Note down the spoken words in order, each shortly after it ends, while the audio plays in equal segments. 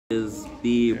Is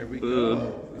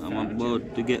people, I'm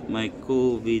about to get my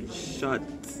COVID shot.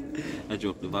 I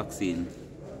dropped the vaccine.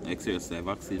 Like seriously,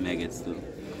 vaccine may get still.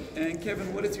 And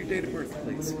Kevin, what is your date of birth,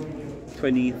 please?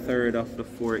 23rd of the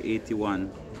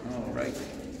 481. All right.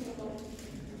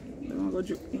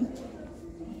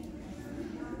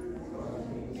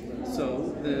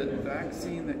 So the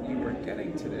vaccine that you are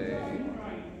getting today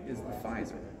is the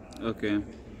Pfizer. Okay.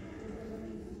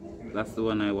 That's the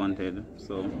one I wanted,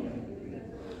 so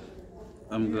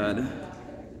I'm glad.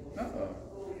 Uh-oh.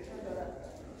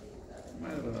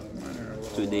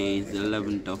 Today is the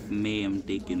 11th of May. I'm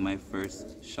taking my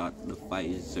first shot, the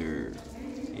Pfizer.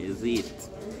 Is it?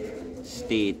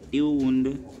 Stay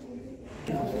tuned.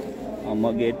 I'm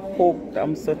gonna get poked.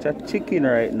 I'm such a chicken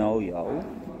right now, yo.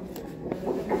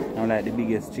 I'm like the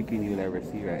biggest chicken you'll ever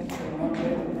see right now.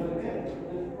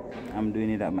 I'm doing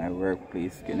it at my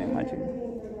workplace, can you imagine?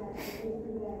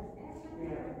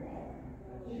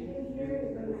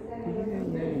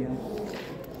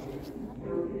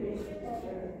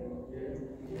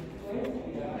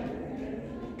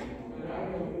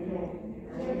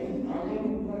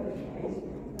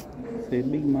 Say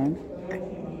big man.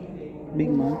 Big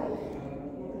man.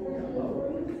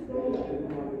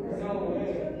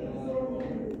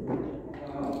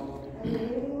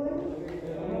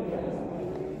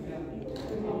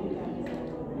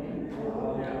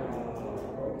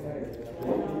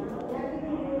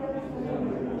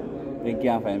 They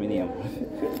can't find my name.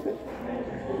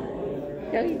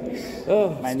 Oh,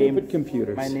 my stupid name,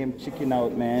 computers. My name chicken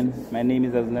out, man. My name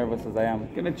is as nervous as I am.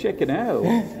 Gonna chicken out.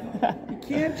 You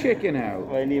can't chicken out.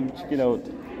 My name chicken out.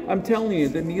 I'm telling you,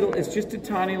 the needle is just a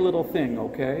tiny little thing,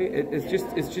 okay?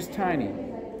 It's just tiny.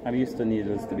 I'm used to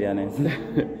needles, to be honest.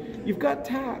 You've got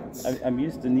tats. I'm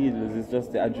used to needles. It's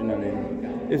just the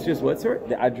adrenaline. It's just what, sir?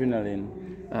 The adrenaline.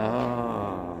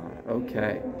 Ah,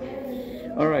 okay.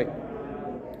 All right.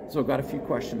 So I've got a few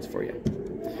questions for you.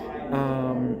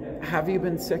 Have you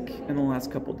been sick in the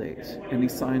last couple days? Any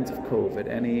signs of COVID?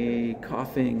 Any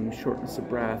coughing, shortness of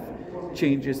breath,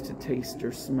 changes to taste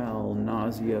or smell,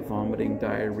 nausea, vomiting,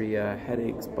 diarrhea,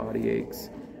 headaches, body aches?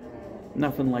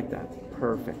 Nothing like that.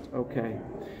 Perfect. Okay.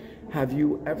 Have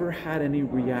you ever had any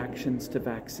reactions to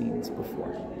vaccines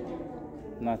before?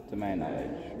 Not to my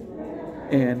knowledge.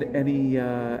 And any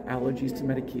allergies to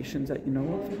medications that you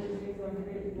know of?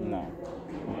 No.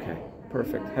 Okay.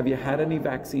 Perfect. Have you had any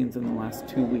vaccines in the last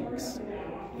 2 weeks?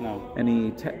 No.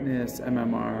 Any tetanus,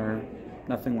 MMR,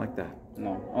 nothing like that?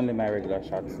 No. Only my regular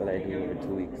shots that I do every 2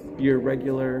 weeks. Your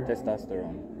regular?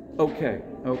 Testosterone. Okay.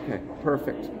 Okay.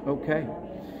 Perfect. Okay.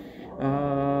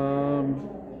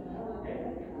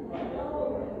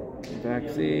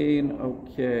 Vaccine.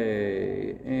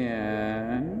 Okay.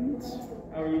 And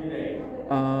how are you today?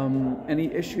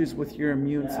 Any issues with your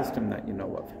immune system that you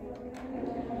know of?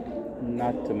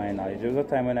 Not to my knowledge. There was a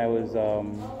time when I was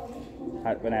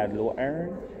when I had low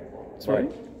iron. Sorry?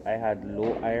 I had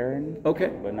low iron. Okay.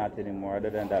 But not anymore.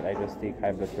 Other than that, I just take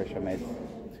high blood pressure meds.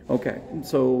 Okay.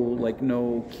 So like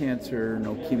no cancer,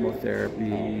 no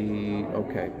chemotherapy.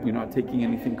 Okay. You're not taking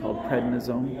anything called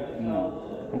prednisone?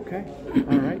 No. Okay.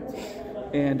 All right.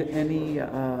 And any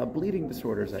bleeding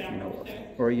disorders that you know of?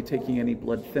 Or are you taking any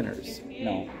blood thinners?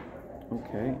 No.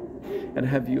 Okay. And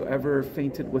have you ever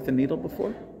fainted with a needle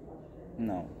before?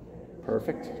 No.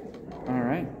 Perfect. All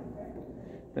right.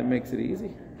 That makes it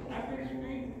easy.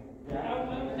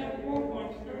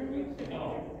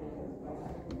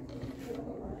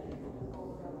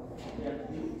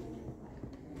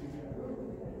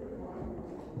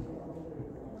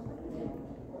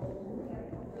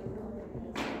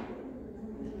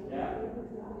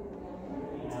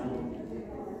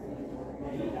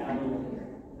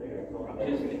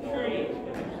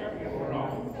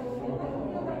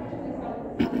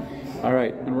 All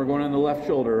right, and we're going on the left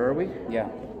shoulder, are we? Yeah.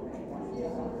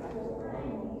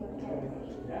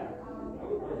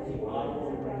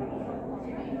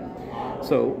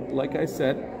 So, like I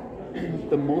said,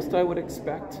 the most I would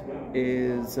expect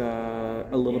is a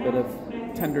little bit of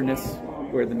tenderness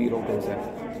where the needle goes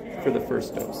in for the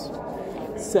first dose.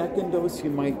 Second dose,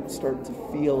 you might start to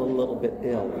feel a little bit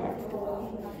ill.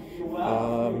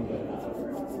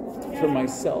 For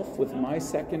myself, with my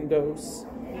second dose,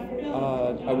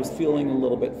 I was feeling a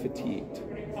little bit fatigued,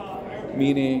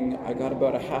 meaning I got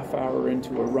about a half hour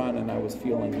into a run and I was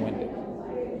feeling winded.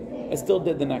 I still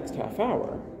did the next half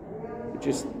hour,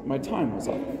 just my time was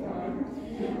up.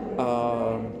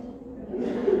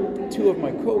 Two of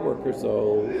my coworkers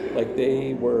though, like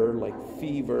they were like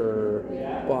fever,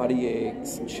 body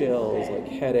aches, chills, like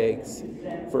headaches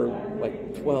for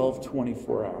like 12,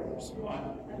 24 hours.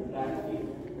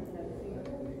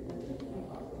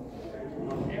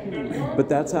 But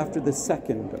that's after the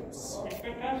second dose.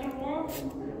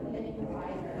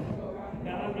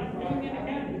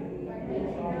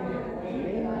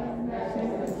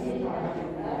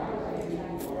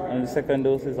 And the second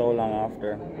dose is how long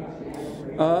after?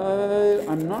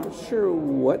 I'm not sure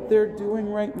what they're doing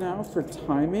right now for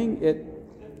timing.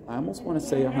 I almost want to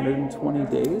say 120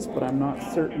 days, but I'm not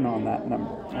certain on that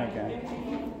number. Okay.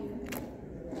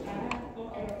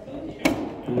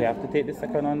 Do we have to take the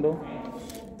second one though?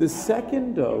 The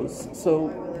second dose,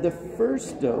 so the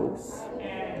first dose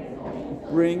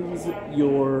brings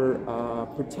your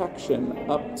protection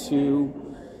up to,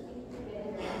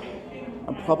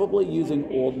 I'm probably using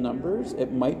old numbers,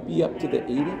 it might be up to the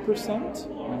 80%,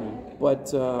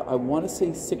 but I want to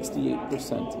say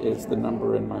 68% is the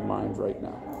number in my mind right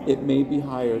now. It may be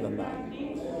higher than that.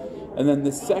 And then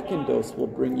the second dose will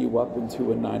bring you up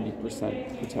into a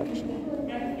 90% protection.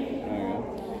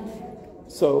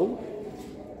 So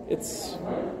it's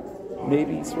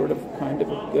maybe sort of kind of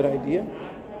a good idea,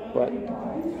 but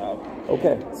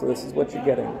okay, so this is what you're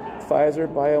getting. Pfizer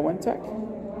BioNTech,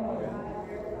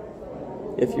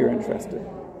 if you're interested.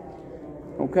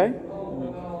 Okay?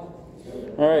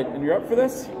 All right, and you're up for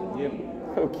this? Yep.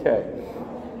 Okay.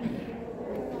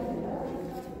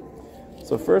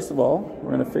 So first of all,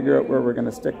 we're going to figure out where we're going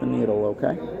to stick the needle,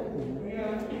 okay?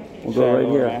 We'll go right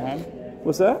here. My hand?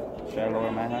 What's that? Should I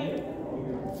lower my hand?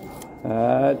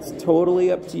 It's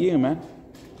totally up to you, man.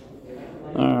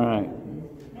 All right.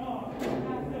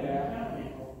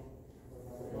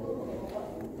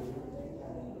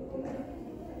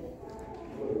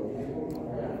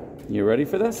 You ready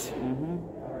for this? Mm-hmm.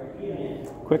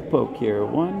 Quick poke here.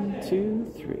 1,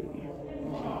 2, 3.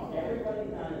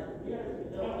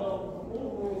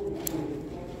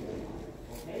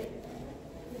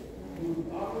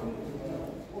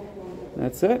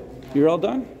 That's it. You're all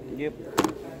done? Yep.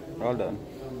 All done.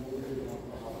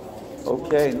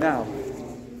 Okay, now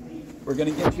we're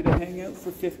going to get you to hang out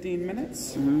for 15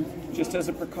 minutes, just as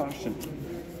a precaution.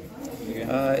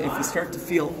 If you start to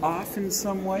feel off in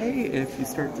some way, if you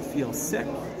start to feel sick,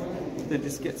 then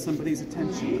just get somebody's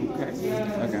attention, okay?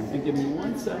 Okay. And give me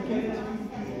 1 second.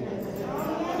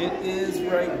 It is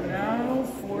right now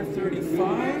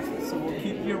 4:35, so we'll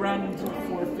keep you around until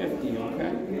 4:50,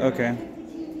 okay? Okay.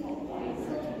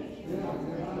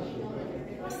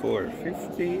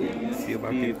 450. See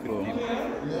about people.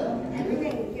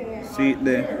 See it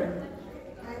there.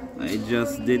 I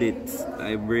just did it.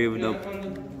 I braved up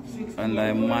and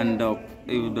I manned up.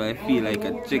 Even though I feel like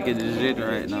a chicken shit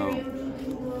right now,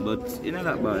 but it's not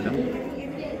that bad. Huh?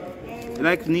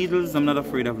 Like needles, I'm not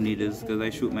afraid of needles because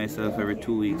I shoot myself every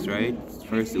 2 weeks, right?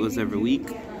 First it was every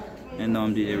week, and now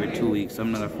I'm doing it every 2 weeks. So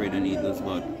I'm not afraid of needles,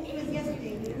 but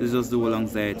it's just the whole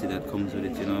anxiety that comes with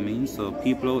it, you know what I mean? So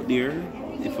people out there,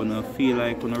 if you don't feel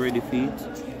like you're not ready for it,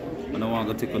 you don't want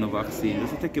to take on a vaccine,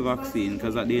 just take a vaccine,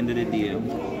 because at the end of the day,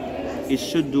 it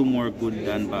should do more good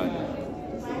than bad.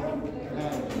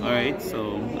 Alright,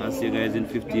 so I'll see you guys in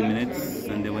 15 minutes,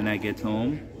 and then when I get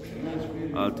home,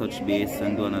 I'll touch base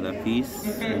and do another piece,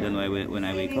 and then when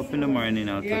I wake up in the morning,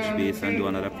 I'll touch base and do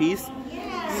another piece,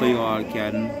 so you all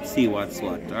can see what's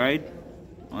what. Alright,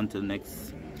 until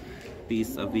next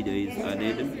piece of video is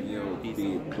added. Yo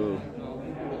people,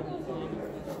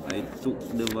 I took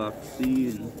the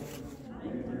vaccine,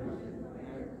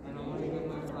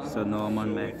 so now I'm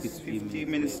on my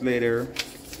 15 minutes later,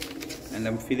 and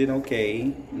I'm feeling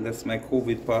okay. And that's my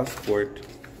COVID passport,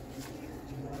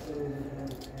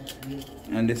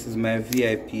 and this is my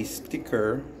VIP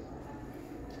sticker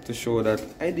to show that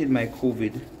I did my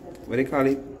COVID, what they call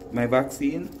it, my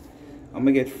vaccine. I'm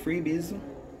gonna get freebies,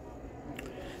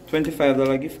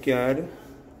 $25 gift card.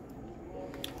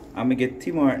 I'm gonna get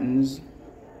Tim Hortons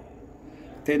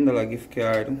 $10 gift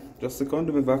card just to come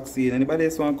do my vaccine. Anybody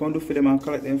else want to come do for them and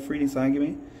collect them free this and give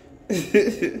me?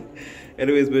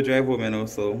 Anyways, we drive home now,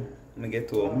 so I'm gonna get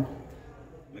home.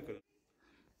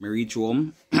 I reach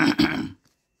home.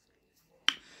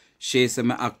 She said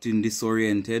I'm acting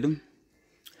disoriented.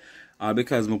 All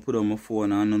because I put on my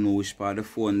phone and I don't know which part of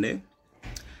the phone there.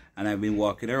 And I've been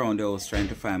walking around the house trying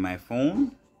to find my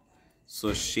phone.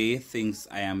 So she thinks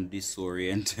I am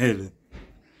disoriented.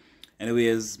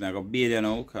 Anyways, I got bathe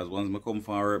now, because once I come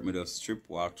from work, I just strip,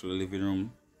 walk through the living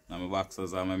room, and my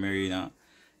boxers and my marina,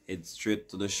 head straight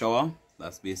to the shower.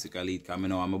 That's basically it, because I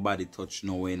know my body touch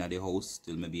nowhere in the house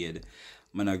till my bed.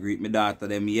 I'm not greet my daughter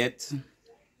them yet,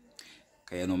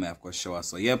 because you know I have to shower.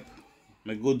 So yep,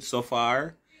 I'm good so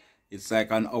far. It's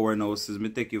like an hour now since I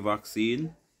take your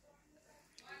vaccine.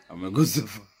 I'm good so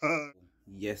far.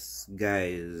 Yes,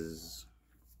 guys,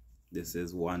 this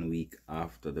is 1 week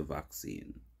after the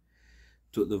vaccine.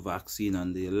 took the vaccine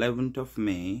on the 11th of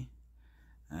May,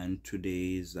 and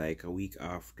today is like a week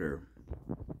after.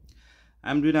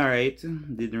 I'm doing alright.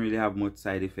 Didn't really have much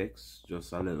side effects,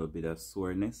 just a little bit of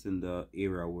soreness in the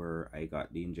area where I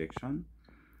got the injection,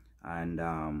 and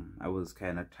I was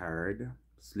kind of tired,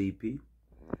 sleepy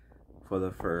for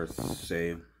the first,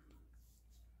 say,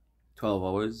 12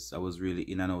 hours. I was really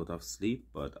in and out of sleep,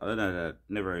 but other than that,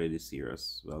 never really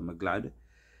serious. Well, I'm glad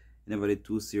never did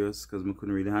too serious because I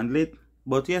couldn't really handle it.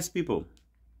 But yes, people,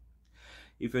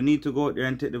 if you need to go out there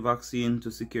and take the vaccine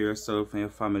to secure yourself and your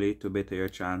family to better your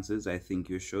chances, I think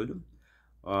you should.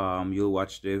 You'll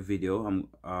watch the video.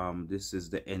 This is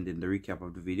the end in the recap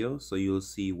of the video, so you'll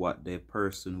see what the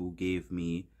person who gave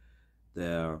me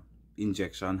the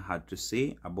injection had to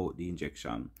say about the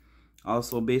injection.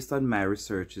 Also, based on my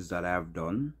researches that I have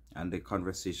done and the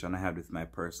conversation I had with my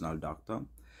personal doctor,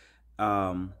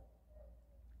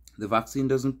 the vaccine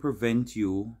doesn't prevent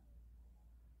you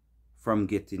from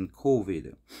getting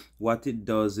COVID. What it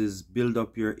does is build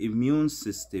up your immune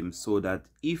system so that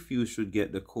if you should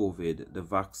get the COVID, the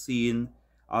vaccine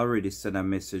already sent a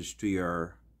message to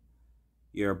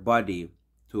your body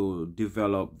to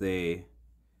develop the,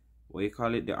 what you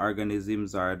call it, the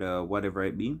organisms or the whatever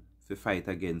it be, to fight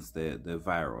against the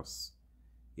virus.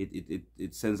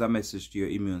 It sends a message to your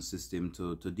immune system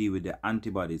to deal with the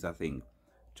antibodies, I think,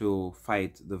 to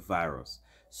fight the virus.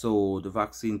 So the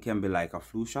vaccine can be like a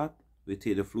flu shot. We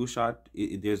take the flu shot,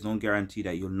 there's no guarantee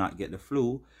that you'll not get the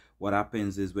flu. What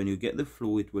happens is when you get the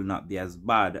flu, it will not be as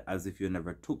bad as if you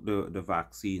never took the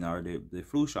vaccine or the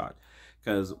flu shot.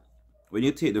 Because when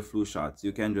you take the flu shots,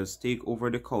 you can just take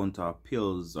over-the-counter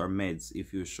pills or meds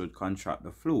if you should contract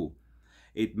the flu.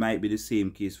 It might be the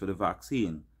same case for the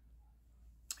vaccine.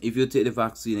 If you take the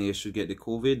vaccine and you should get the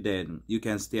COVID, then you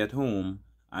can stay at home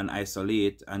and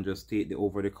isolate and just take the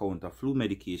over-the-counter flu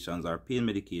medications or pain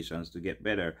medications to get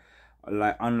better.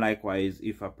 Unlikewise,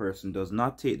 if a person does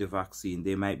not take the vaccine,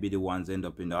 they might be the ones end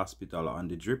up in the hospital on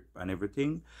the drip and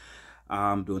everything.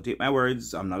 Don't take my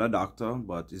words, I'm not a doctor,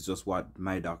 but it's just what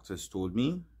my doctors told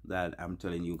me that I'm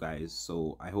telling you guys.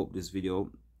 So I hope this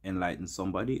video enlightens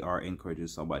somebody or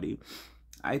encourages somebody.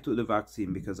 I took the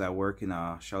vaccine because I work in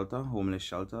a shelter, homeless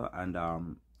shelter, and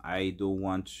I don't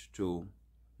want to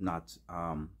not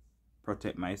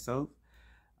protect myself.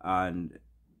 And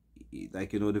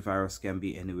like, you know, the virus can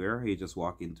be anywhere. You just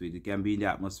walk into it. It can be in the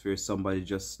atmosphere. Somebody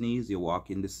just sneeze, you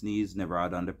walk in the sneeze, never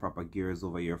had on the proper gears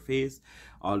over your face,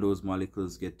 all those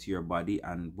molecules get to your body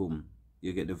and boom,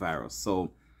 you get the virus.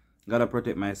 So gotta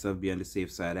protect myself, be on the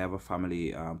safe side. I have a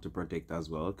family to protect as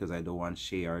well, because I don't want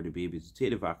Shay or the baby to take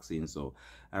the vaccine, so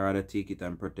I rather take it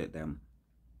and protect them.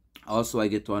 Also, I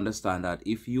get to understand that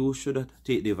if you should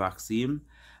take the vaccine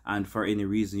and for any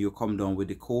reason you come down with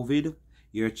the COVID,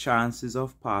 your chances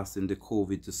of passing the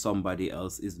COVID to somebody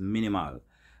else is minimal.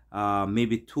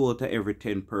 Maybe 2 out of every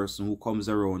 10 person who comes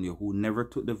around you who never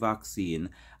took the vaccine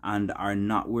and are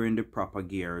not wearing the proper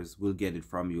gears will get it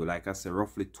from you. Like I said,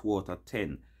 roughly 2 out of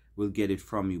 10 will get it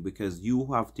from you because you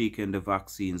have taken the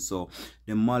vaccine. So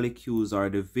the molecules or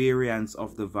the variants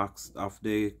of the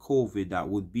COVID that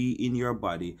would be in your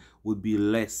body would be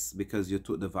less because you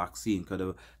took the vaccine.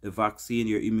 Because the vaccine,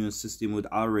 your immune system would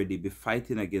already be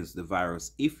fighting against the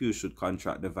virus if you should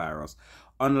contract the virus.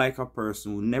 Unlike a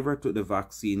person who never took the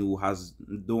vaccine, who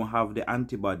don't have the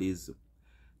antibodies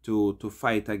to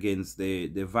fight against the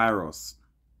virus.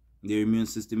 Their immune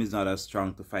system is not as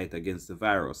strong to fight against the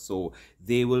virus, so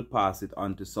they will pass it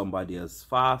on to somebody else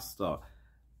faster,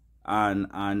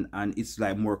 and it's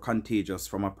like more contagious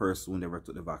from a person who never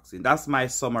took the vaccine. That's my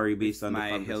summary based on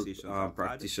my health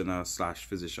practitioner /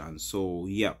 physician. So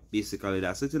yeah, basically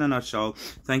that's it in a nutshell.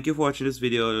 Thank you for watching this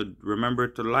video. Remember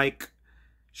to like,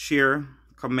 share,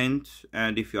 comment,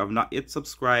 and if you have not yet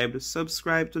subscribed,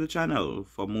 subscribe to the channel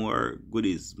for more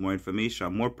goodies, more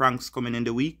information, more pranks coming in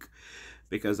the week,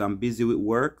 because I'm busy with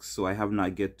work, so I have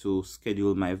not get to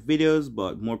schedule my videos,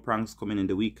 but more pranks coming in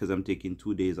the week because I'm taking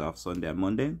 2 days off, Sunday and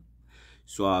Monday.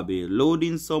 So I'll be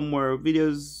loading some more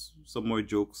videos, some more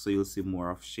jokes, so you'll see more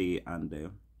of Shay and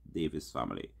the Davis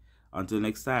family. Until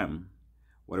next time,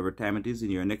 whatever time it is in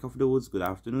your neck of the woods, good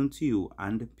afternoon to you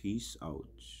and peace out.